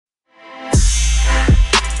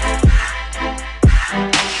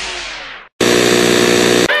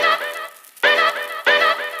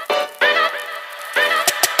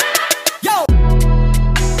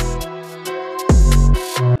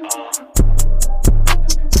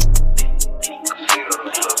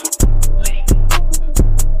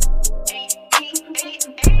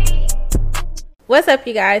What's up,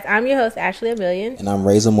 you guys? I'm your host, Ashley Abillion. And I'm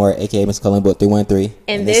Razor Moore, a.k.a. Mr. Cullen Book 313.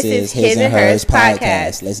 And this is Hisz and Hersz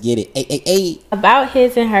podcast. Let's get it. Hey. About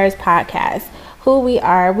Hisz and Hersz podcast. Who we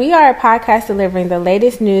are a podcast delivering the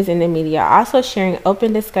latest news in the media, also sharing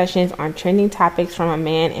open discussions on trending topics from a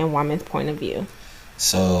man and woman's point of view.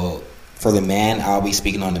 So, for the man, I'll be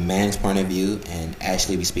speaking on the man's point of view, and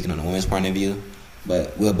Ashley will be speaking on the woman's point of view.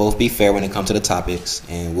 But we'll both be fair when it comes to the topics,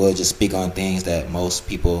 and we'll just speak on things that most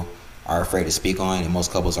people are afraid to speak on, and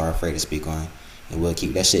most couples are afraid to speak on. And we'll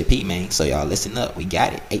keep that shit peak, man. So y'all listen up. We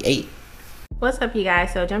got it. Hey. What's up, you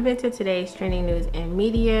guys? So jump into today's trending news in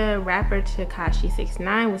media. Rapper Tekashi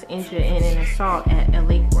 69 was injured in an assault at a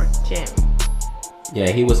Lake Worth gym. Yeah,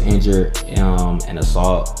 he was injured in an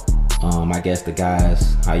assault. I guess the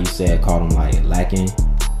guys, how you said, called him like lacking.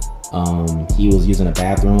 He was using a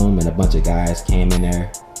bathroom and a bunch of guys came in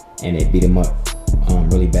there and they beat him up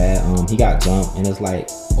really bad. He got jumped, and it's like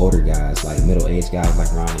older guys, like middle-aged guys,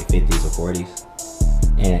 like around their 50s or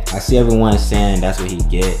 40s. And I see everyone saying that's what he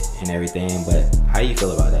get and everything, but how do you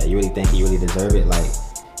feel about that? You really think he really deserved it? Like,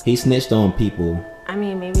 he snitched on people. I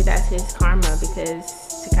mean, maybe that's his karma, because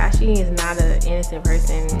Tekashi is not an innocent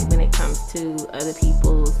person when it comes to other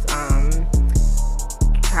people's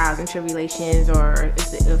trials and tribulations, or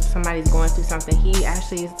if somebody's going through something. He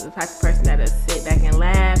actually is the type of person that'll sit back and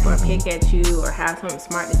laugh or pick at you or have something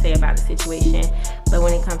smart to say about the situation. But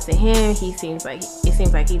when it comes to him, it seems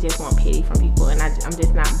like he just wants pity from people, and I'm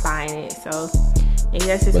just not buying it. So maybe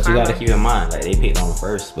that's his But karma. you gotta keep in mind, like, they picked on him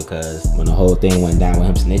first, because when the whole thing went down with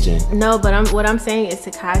him snitching. No, but what I'm saying is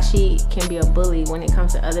Tekashi can be a bully when it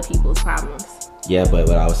comes to other people's problems. Yeah, but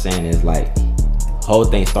what I was saying is, like, whole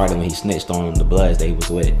thing started when he snitched on the Bloods that he was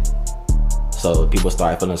with. So people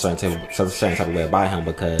started feeling a certain type of way about him,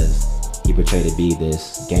 because he portrayed to be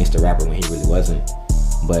this gangster rapper when he really wasn't.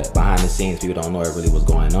 But behind the scenes, people don't know what really was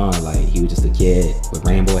going on. Like, he was just a kid with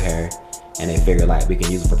rainbow hair, and they figured, like, we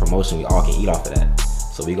can use it for promotion. We all can eat off of that.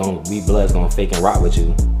 So we Bloods gonna fake and rock with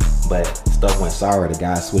you. But stuff went sour. The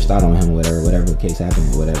guy switched out on him, whatever the case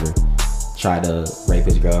happened, whatever. Tried to rape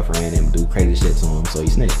his girlfriend and do crazy shit to him, so he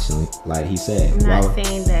snitched, like he said. I'm not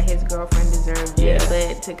saying that his girlfriend deserved it,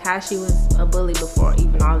 but Tekashi was a bully before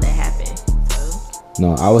even all that happened. So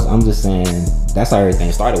no, I'm just saying that's how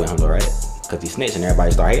everything started with him, though, right? Because he snitched and everybody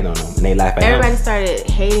started hating on him, and they laughed at him. Everybody started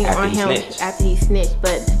hating on him after he snitched,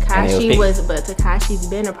 but Tekashi's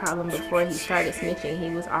been a problem before he started snitching. He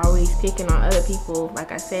was always picking on other people,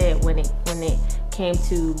 like I said, when it came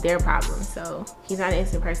to their problems. So he's not an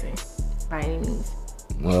innocent person by any means.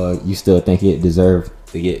 Well, you still think he deserved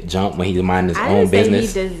to get jumped when he minded his own business? I didn't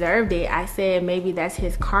say he deserved it. I said maybe that's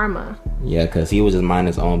his karma. Yeah, because he was just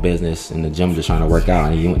minding his own business in the gym, just trying to work out,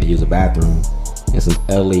 and he went to use a bathroom. And some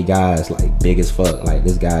elderly guys, like, big as fuck. Like,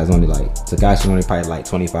 this guy's only like, Tekashi only probably like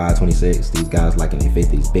 25, 26. These guys like in their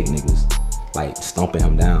 50s, big niggas, like, stomping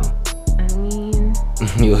him down. I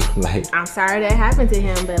mean, like, I'm sorry that happened to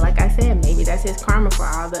him, but like I said, maybe that's his karma for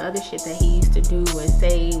all the other shit that he used to do and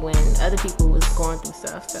say when other people was going through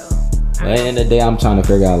stuff. So at the end of the day, I'm trying to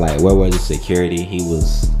figure out, like, where was the security? He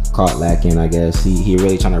was caught lacking, I guess. He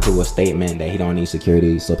really trying to prove a statement that he don't need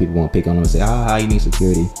security, so people won't pick on him and say, how you need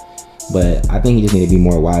security. But I think he just need to be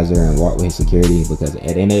more wiser and walk with his security, because at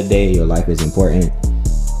the end of the day, your life is important.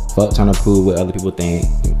 Fuck trying to prove what other people think.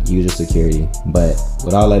 Use your security. But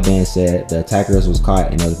with all that being said, the attackers was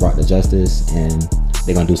caught and it was brought to justice, and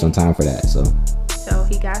they're gonna do some time for that. So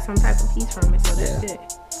he got some type of peace from it. So that's good.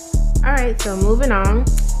 All right. So moving on.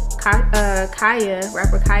 Rapper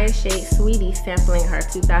Kaya Shake Sweetie sampling her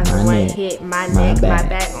 2001 hit "My Neck, My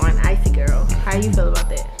Back" on Icy Girl. How you feel about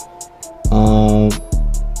that?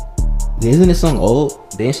 Isn't this song old?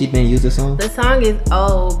 Didn't she been use this song? The song is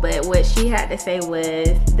old, but what she had to say was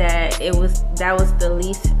that that was the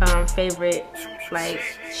least favorite. Like,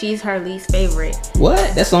 she's her least favorite.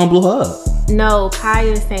 What? That song blew her up. No,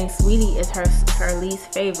 Kaya is saying Sweetie is her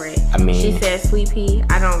least favorite. I mean, she said Sweet Pea,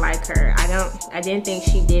 I don't like her. I didn't think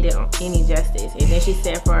she did it any justice. And then she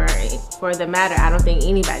said for the matter, I don't think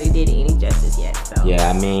anybody did it any justice yet. So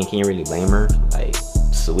yeah, I mean, can you really blame her? Like,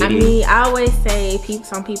 Sweetie. I mean, I always say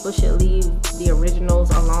some people should leave the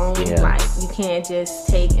originals alone. Yeah. Like, you can't just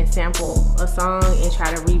take and sample a song and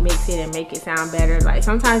try to remix it and make it sound better. Like,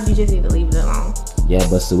 sometimes you just need to leave it alone. Yeah,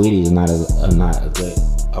 but Sweetie is not a good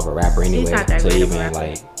of a rapper anyway. She's not that good of a rapper.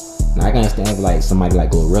 Like, now I can understand if, like, somebody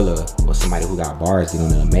like Gorilla or somebody who got bars get on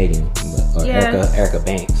there, Megan, or Erica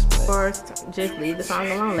Banks. But or just leave the song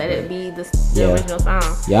alone. Let it be the original song.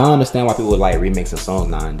 Yeah, I don't understand why people like remixing songs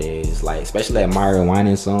nowadays. Like, especially that Mario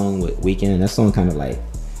Winans song with Weeknd. That song kind of like,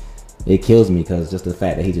 it kills me, because just the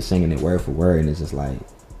fact that he just singing it word for word, and it's just like,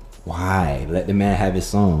 Why? Let the man have his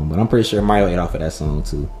song. But I'm pretty sure Mario ate off of that song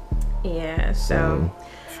too. Yeah, so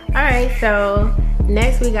alright, so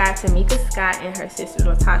next we got Tamika Scott and her sister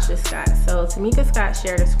Latasha Scott. So Tamika Scott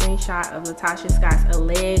shared a screenshot of Latasha Scott's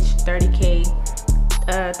alleged 30K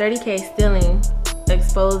stealing,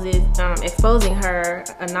 exposing her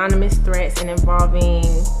anonymous threats and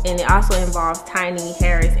it also involves Tiny,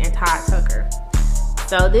 Hersz, and Todd Tucker.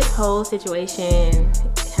 So this whole situation,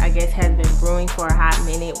 I guess, has been brewing for a hot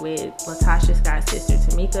minute with Latasha Scott's sister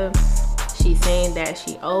Tamika. She's saying that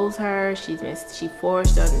she owes her. She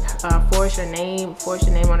forged her name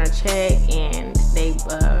on her check, and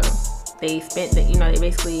they spent they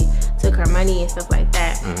basically took her money and stuff like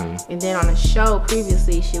that. And then on the show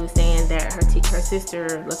previously, she was saying that her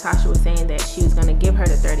sister Latasha was saying that she was gonna give her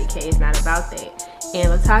the 30K. It's not about that. And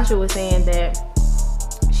Latasha was saying that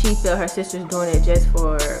she felt her sister's doing it just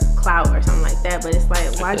for clout or something like that. But it's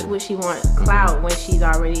like, why would she want clout when she's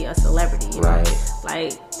already a celebrity? You know?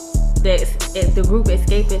 Like. The group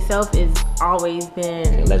Escape itself has always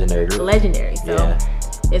been a legendary group. So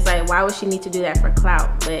it's like, why would she need to do that for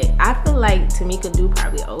clout? But I feel like Latasha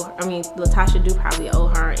do probably owe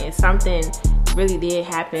her, and something really did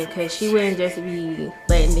happen, because she wouldn't just be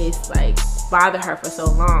letting this like bother her for so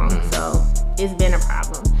long. So it's been a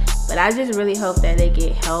problem. But I just really hope that they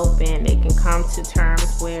get help and they can come to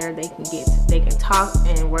terms where they can talk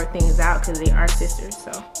and work things out, because they are sisters.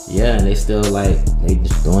 So yeah, and they still they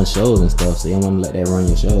just doing shows and stuff, so you don't want to let that run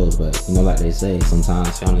your shows. But you know, like they say,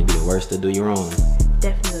 sometimes family be the worst to do you wrong.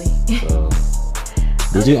 Definitely. So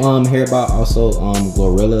did you hear about also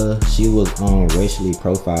Glorilla? She was racially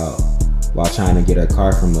profiled while trying to get her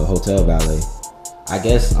car from the hotel valet. I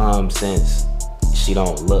guess since she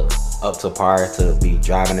don't look up to par to be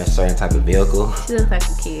driving a certain type of vehicle. She looks like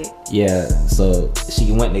a kid. Yeah, so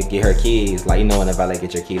she went to get her keys. Like, you know, when the valet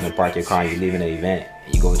get your keys and park your car and you leaving the event,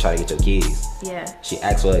 you go try to get your keys. Yeah. She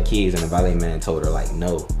asked for her keys and the valet man told her like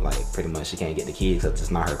no, like pretty much she can't get the keys because it's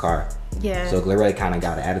not her car. Yeah. So Glorilla kind of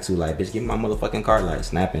got an attitude like, bitch, give me my motherfucking car, like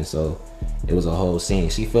snapping. So it was a whole scene.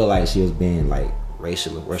 She felt like she was being like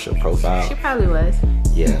racial profile. She probably was.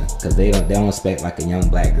 Yeah, because they don't expect like a young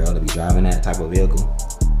black girl to be driving that type of vehicle.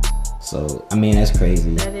 So I mean, that's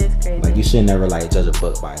crazy. That is crazy. Like, you should never like judge a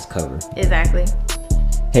book by its cover. Exactly.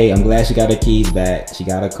 Hey, I'm glad she got her keys back. She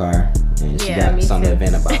got her car, and she got something to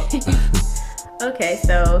vent about. Okay,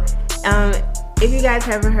 so if you guys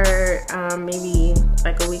haven't heard, maybe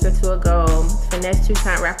like a week or two ago,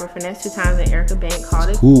 rapper Finesse 2 Times and Erica Banks called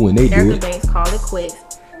it. Cool when they do it. Erica Banks called it quits.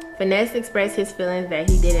 Finesse expressed his feelings that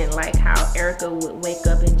he didn't like how Erica would wake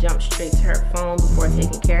up and jump straight to her phone before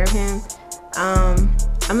taking care of him.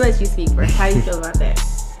 I'm gonna let you speak first. How do you feel about that?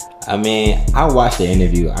 I mean, I watched the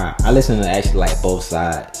interview. I listened to actually like both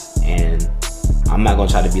sides, and I'm not gonna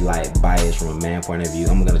try to be like biased from a man point of view.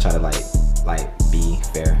 I'm gonna try to like be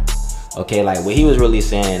fair. Okay, like what he was really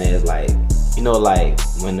saying is like, you know, like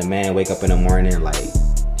when the man wake up in the morning, like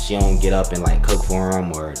she don't get up and like cook for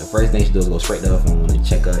him, or the first thing she does is go straight to her phone and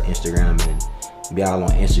check her Instagram and be all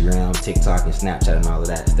on Instagram, TikTok, and Snapchat and all of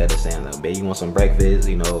that, instead of saying like, babe, you want some breakfast,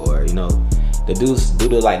 you know, or you know, the dudes do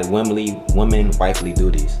the like the women wifely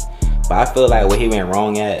duties. But I feel like what he went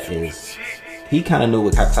wrong at is he kind of knew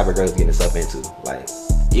what type of girl he was getting himself into. Like,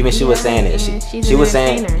 even she was saying it. She was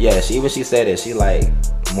saying, yeah, she said it. She like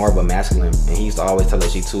more of a masculine, and he used to always tell her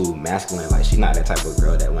she too masculine. Like, she's not that type of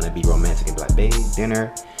girl that want to be romantic and be like, babe,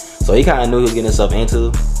 dinner. So he kind of knew he was getting himself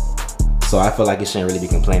into. So I feel like he shouldn't really be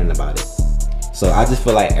complaining about it. So I just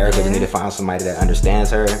feel like Erica just need to find somebody that understands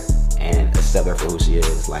her and accept her for who she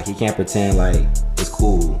is. Like, he can't pretend like it's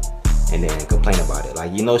cool and then complain about it.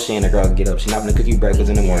 Like, you know, she and the girl get up, she's not gonna cook you breakfast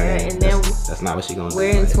in the morning. And then that's not what she gonna do. We're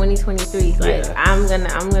in 2023. Like, yeah. I'm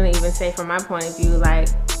gonna even say from my point of view, like,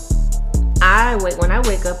 when I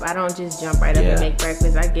wake up, I don't just jump right up and make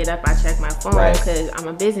breakfast. I get up, I check my phone because I'm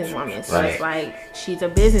a businesswoman. So it's like, she's a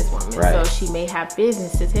businesswoman, so she may have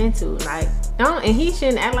business to tend to. Like, and he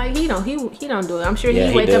shouldn't act like he don't do it. I'm sure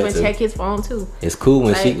he wake up and check his phone too. It's cool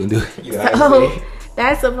when she can do it. You know so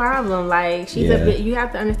that's the problem. Like, she's you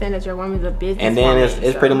have to understand that your woman's a business. And then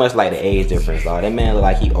it's pretty much like the age difference. Dog. That man look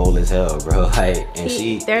like he old as hell, bro. Like, and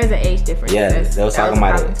there's an age difference. Yeah, they was talking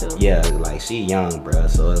about it. Too. Yeah, like she young, bro.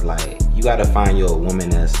 So it's like you gotta find you a woman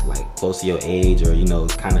that's like close to your age, or you know,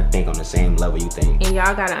 kind of think on the same level you think. And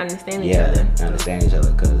y'all gotta understand each other. Yeah, understand each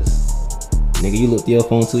other, cause nigga, you look through your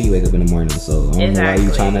phone too. You wake up in the morning, so I don't know why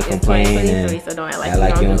you trying to complain and so don't act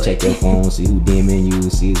like you don't check your phone, see who DMing you,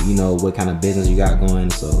 see what kind of business you got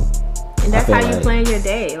going. So and that's how you plan your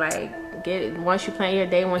day. Like, get it once you plan your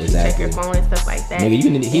day, once Exactly. you check your phone and stuff like that. Nigga, he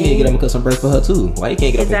need to get up and cook some breakfast for her too. Why you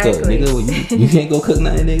can't get up and cook, nigga? You can't go cook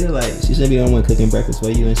nothing, nigga. Like, she shouldn't be the one cooking breakfast for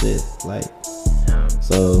you and shit. Like,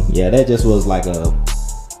 so yeah, that just was like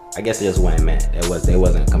I guess it just wasn't meant. They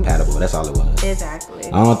wasn't compatible. That's all it was. Exactly.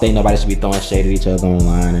 I don't think nobody should be throwing shade at each other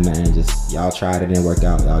online and nothing. Just y'all tried it, didn't work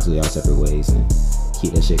out. Y'all do y'all separate ways and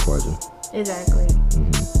keep that shit cordial. Exactly.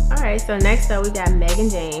 All right, so next up we got Megan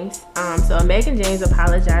James. So Megan James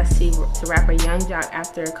apologized to rapper Young Jock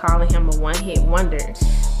after calling him a one-hit wonder.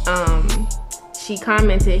 She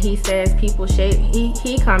commented, he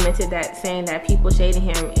commented that saying that people shading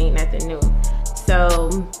him ain't nothing new.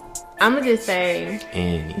 So I'm gonna just say,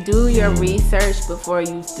 do your research before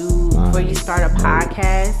you start a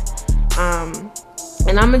podcast.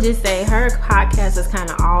 And I'm gonna just say her podcast is kind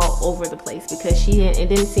of all over the place because she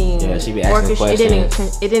didn't seem she be asking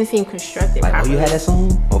questions. It didn't seem constructed. Like, properly. you had that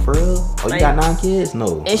song? Oh, for real? Oh, Like, you got 9 kids?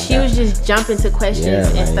 No. And she was just jumping to questions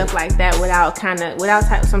and stuff like that without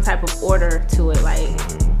some type of order to it. Like,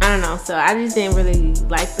 I don't know. So I just didn't really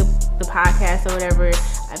like the podcast or whatever.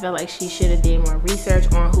 I felt like she should have did more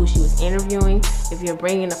research on who she was interviewing. If you're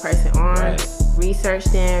bringing a person on, research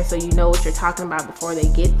them so you know what you're talking about before they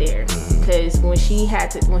get there. Because when she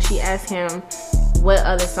asked him what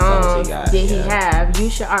other songs did he have, you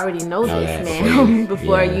should already know this man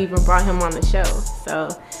before you even brought him on the show. So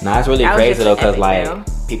it's really crazy though, because like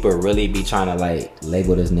people really be trying to like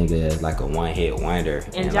label this nigga as like a one-hit wonder.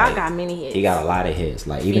 And Jock got many hits. He got a lot of hits.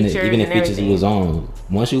 Like even the features he was on.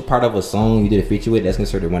 Once you part of a song you did a feature with, that's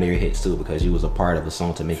considered one of your hits too, because you was a part of a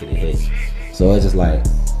song to make it a hit. So it's just like,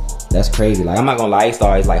 that's crazy. Like, I'm not gonna lie, I used to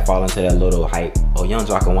always like fall into that little hype. Oh, Young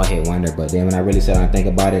Jock a one-hit wonder. But then when I really sit down and think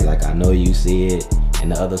about it, like, I Know You See It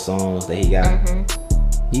and the other songs that he got,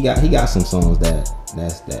 he got some songs that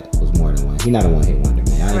was more than one. He not a one-hit wonder,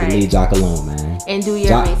 man. I need to leave Jock alone, man. And do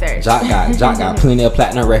your research. Jock got plenty of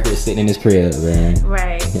platinum records sitting in his crib, man.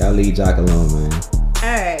 Right. Y'all leave Jock alone, man. All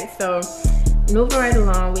right, so moving right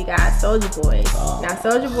along, we got Soulja Boy. Now,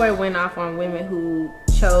 Soulja Boy went off on women who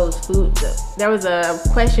chose food. There was a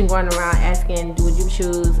question going around asking, would you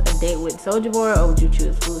choose a date with Soulja Boy or would you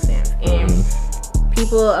choose food stamps? And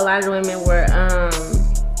a lot of the women were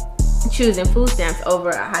choosing food stamps over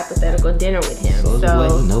a hypothetical dinner with him.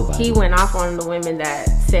 So he went off on the women that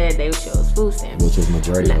said they chose food stamps, which was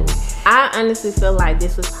majority of them. I honestly feel like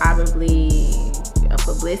this was probably a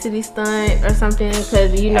publicity stunt or something,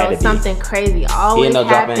 because something crazy always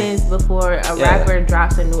happens before a rapper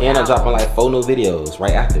drops a new album. He ended up dropping like 4 new videos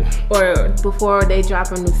right after, or before they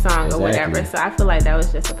drop a new song or whatever. So I feel like that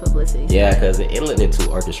was just a publicity stunt. Yeah, because it looked too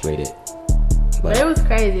orchestrated. But it was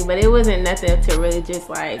crazy. But it wasn't nothing to really just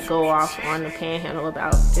like go off on the panhandle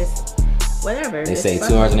about, just whatever. They say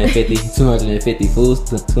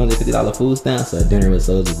 $250 food stamps or a dinner with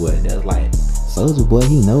Soulja Boy. That's like, Soulja Boy,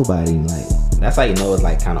 he nobody. Like, that's how you know it's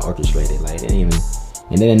like kind of orchestrated. Like, they didn't even.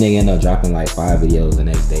 And then the nigga ended up dropping like 5 videos the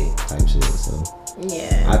next day type shit. So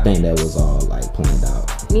yeah, I think that was all like planned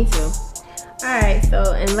out. Me too. Alright,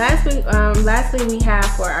 so and lastly we have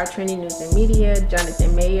for our trending news and media,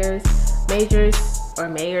 Jonathan Majors. Is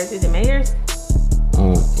it Majors?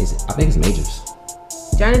 I think it's Majors.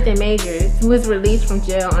 Jonathan Majors was released from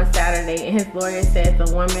jail on Saturday, and his lawyer said the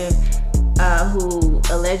woman who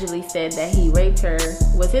allegedly said that he raped her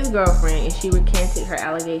was his girlfriend, and she recanted her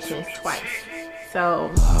allegations twice.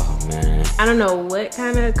 So, man, I don't know what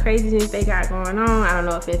kind of craziness they got going on. I don't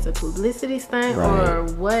know if it's a publicity stunt or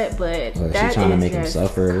what, but that trying to make is him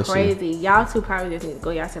suffer. Crazy. Y'all two probably just need to go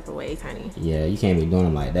y'all separate ways, honey. Yeah, you can't be doing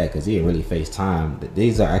them like that, because he really face time.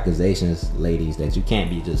 These are accusations, ladies, that you can't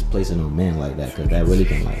be just placing on men like that, because that really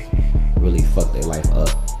can like really fuck their life up.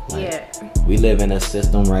 Like, we live in a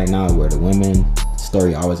system right now where the women's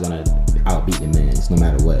story always gonna outbeat the men's, no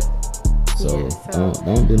matter what. So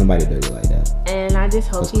don't do nobody dirty like that. And I just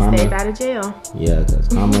hope he stays out of jail. Yeah, because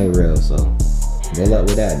karma ain't real. So good luck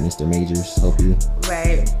with that, Mr. Majors. Hope you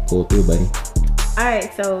pull through, buddy. All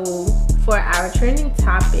right, so for our trending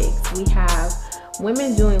topics, we have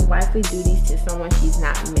women doing wifely duties to someone she's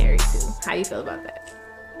not married to. How do you feel about that?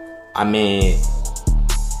 I mean,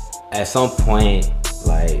 at some point,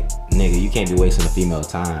 like, nigga, you can't be wasting a female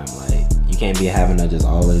time. Like, you can't be having her just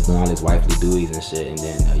always doing all these wifely duties and shit, and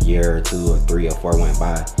then a year or 2 or 3 or 4 went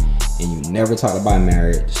by and you never talked about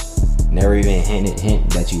marriage, never even hint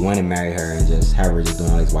that you want to marry her, and just have her just doing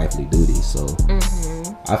all these wifely duties. So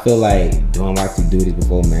I feel like doing wifely duties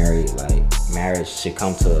before marriage should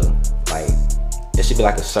come to, like, it should be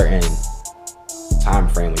like a certain time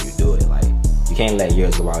frame when you do it. Like, you can't let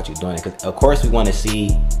years go without you doing it, because of course we want to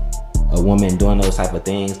see a woman doing those type of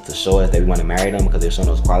things to show us that we want to marry them, because they're showing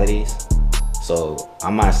those qualities. So So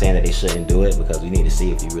I'm not saying that they shouldn't do it because we need to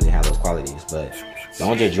see if you really have those qualities. But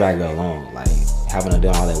don't just drag her along. Like having her do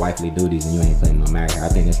all that wifely duties and you ain't planning on marrying her. I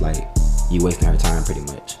think it's like you wasting her time pretty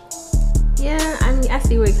much. Yeah, I mean, I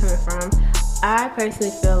see where you're coming from. I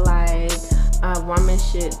personally feel like a woman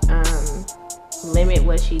should limit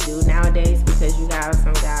what she do nowadays, because you got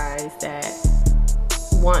some guys that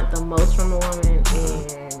want the most from a woman and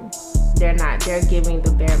they're giving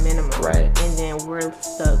the bare minimum, right? And then we're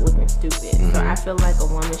stuck looking stupid. So I feel like a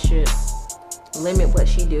woman should limit what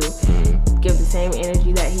she do, give the same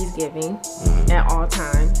energy that he's giving at all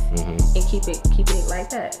times, and keep it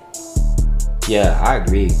like that. Yeah, I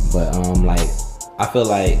agree, but like I feel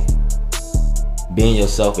like being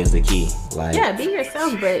yourself is the key. Like, yeah, be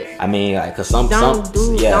yourself, but I mean, like, cause some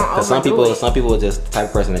people are just the type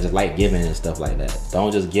of person that just like giving and stuff like that.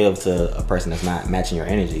 Don't just give to a person that's not matching your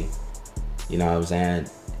energy. You know what I'm saying?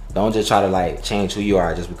 Don't just try to like change who you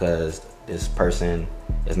are just because this person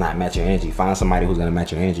is not matching your energy. Find somebody who's gonna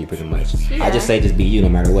match your energy pretty much. Yeah. I just say just be you no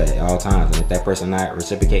matter what at all times. And if that person not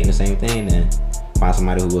reciprocating the same thing, then find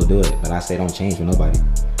somebody who will do it. But I say don't change for nobody.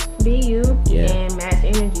 Be you and match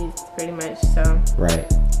energies pretty much. So right.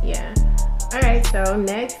 Yeah. Alright, so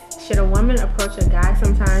next, should a woman approach a guy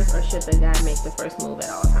sometimes, or should the guy make the first move at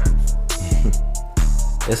all times?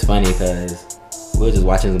 It's funny because we were just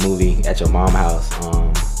watching the movie at your mom's house.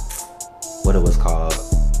 What it was called?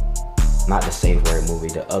 Not the Safe Word movie,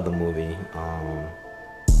 the other movie.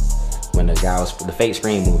 When the guy was the fake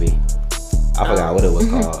screen movie. I forgot what it was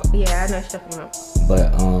called. Yeah, I know what you're talking about.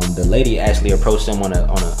 But the lady actually approached him on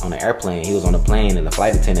an airplane. He was on the plane, and the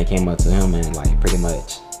flight attendant came up to him and like pretty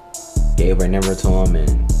much gave her number to him,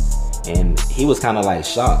 and he was kind of like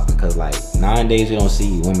shocked because like nowadays you don't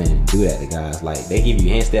see women do that to guys. Like they give you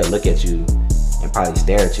hints, they'll look at you and probably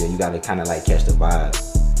stare at you, and you got to kind of like catch the vibe.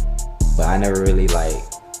 But I never really like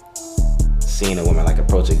seen a woman like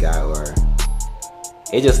approach a guy, or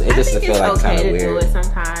it just feel like kind of weird. Do it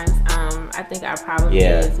sometimes. I think our problem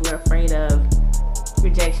is we're afraid of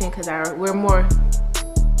rejection because we're more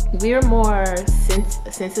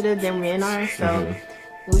sensitive than men are. So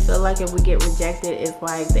we feel like if we get rejected, it's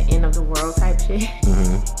like the end of the world type shit.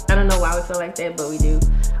 I don't know why we feel like that, but we do.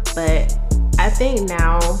 But I think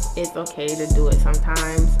now it's okay to do it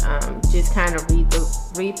sometimes. Just kind of read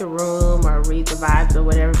the room or read the vibes or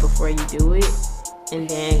whatever before you do it, and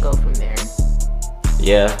then go from there.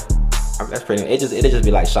 Yeah, that's pretty. It just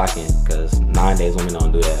be like shocking because nowadays women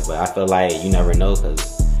don't do that. But I feel like you never know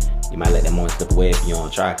because you might let that moment slip away if you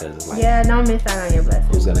don't try. Because it's like, yeah, don't miss out on your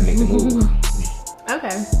blessings. Who's gonna make the move?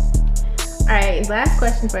 Okay. All right. Last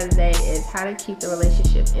question for the day is how to keep the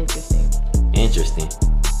relationship interesting. Interesting.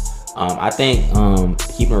 I think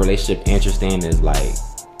keeping a relationship interesting is like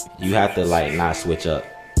you have to like not switch up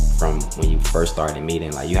from when you first started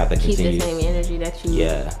meeting. Like you have to continue keep the same energy that you.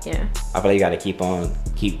 Yeah. I feel like you got to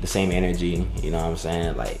keep the same energy. You know what I'm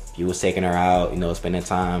saying? Like if you was taking her out, spending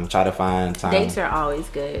time, try to find time. Dates are always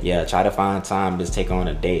good. Yeah, try to find time. Just take her on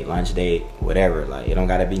a date, lunch date, whatever. Like it don't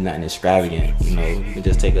gotta be nothing extravagant. You can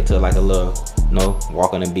just take her to like a little,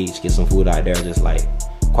 walk on the beach, get some food out there, just like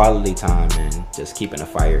quality time and just keeping the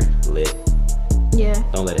fire lit. Yeah.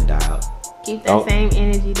 Don't let it die out. Keep that same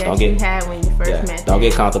energy that you had when you first met. Don't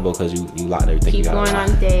get comfortable because you locked everything. Keep going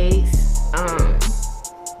on dates.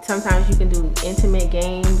 Sometimes you can do intimate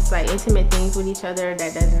games, like intimate things with each other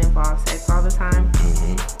that doesn't involve sex all the time.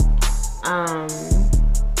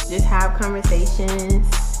 Just have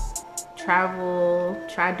conversations, travel,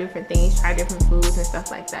 try different things, try different foods and stuff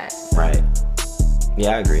like that. Right.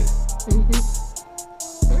 Yeah, I agree.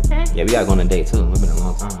 Okay. Yeah, we gotta go on a date too. It's been a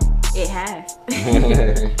long time. It has.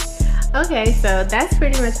 Okay, so that's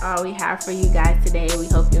pretty much all we have for you guys today. We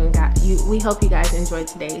hope you guys enjoyed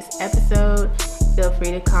today's episode. Feel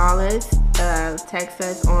free to call us, text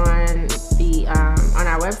us on the on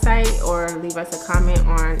our website, or leave us a comment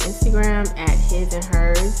on Instagram at Hisz and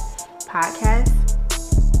Hersz podcast.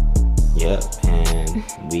 Yep, and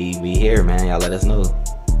we here, man. Y'all let us know.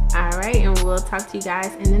 All right, and we'll talk to you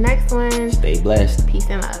guys in the next one. Stay blessed. Peace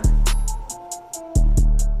and love.